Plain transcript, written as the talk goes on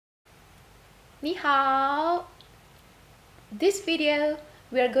你好! This video,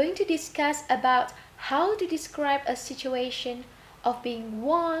 we are going to discuss about how to describe a situation of being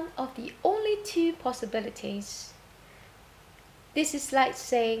one of the only two possibilities. This is like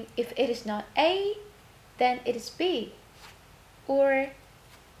saying if it is not A, then it is B, or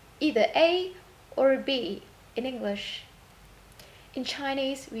either A or B in English. In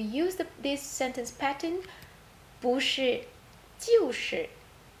Chinese, we use this sentence pattern 不是就是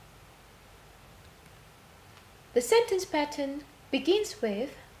The sentence pattern begins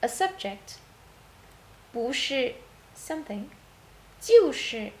with a subject 不是 something 就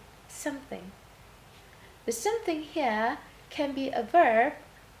是 something. The something here can be a verb,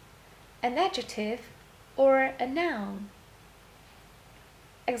 an adjective, or a noun.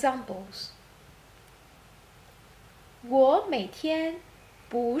 Examples: 我每天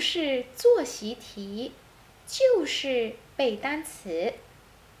不是做习题，就是背单词。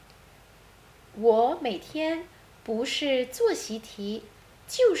我每天不是做习题，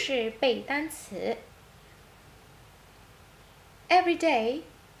就是背单词。Every day,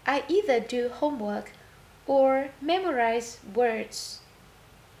 I either do homework or memorize words.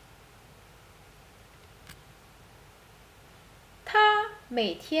 他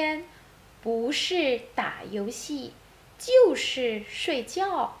每天不是打游戏，就是睡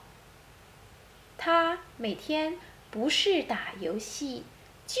觉。他每天不是打游戏，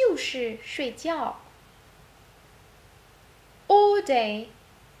就是睡觉。All day,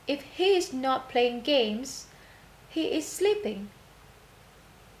 if he is not playing games, he is sleeping.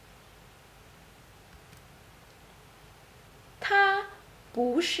 他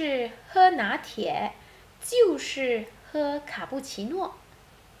不是喝拿铁，就是喝卡布奇诺。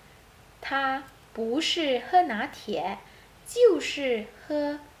他不是喝拿铁，就是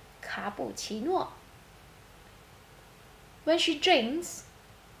喝卡布奇诺。When she drinks,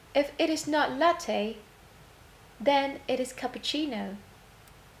 if it is not latte, then it is cappuccino.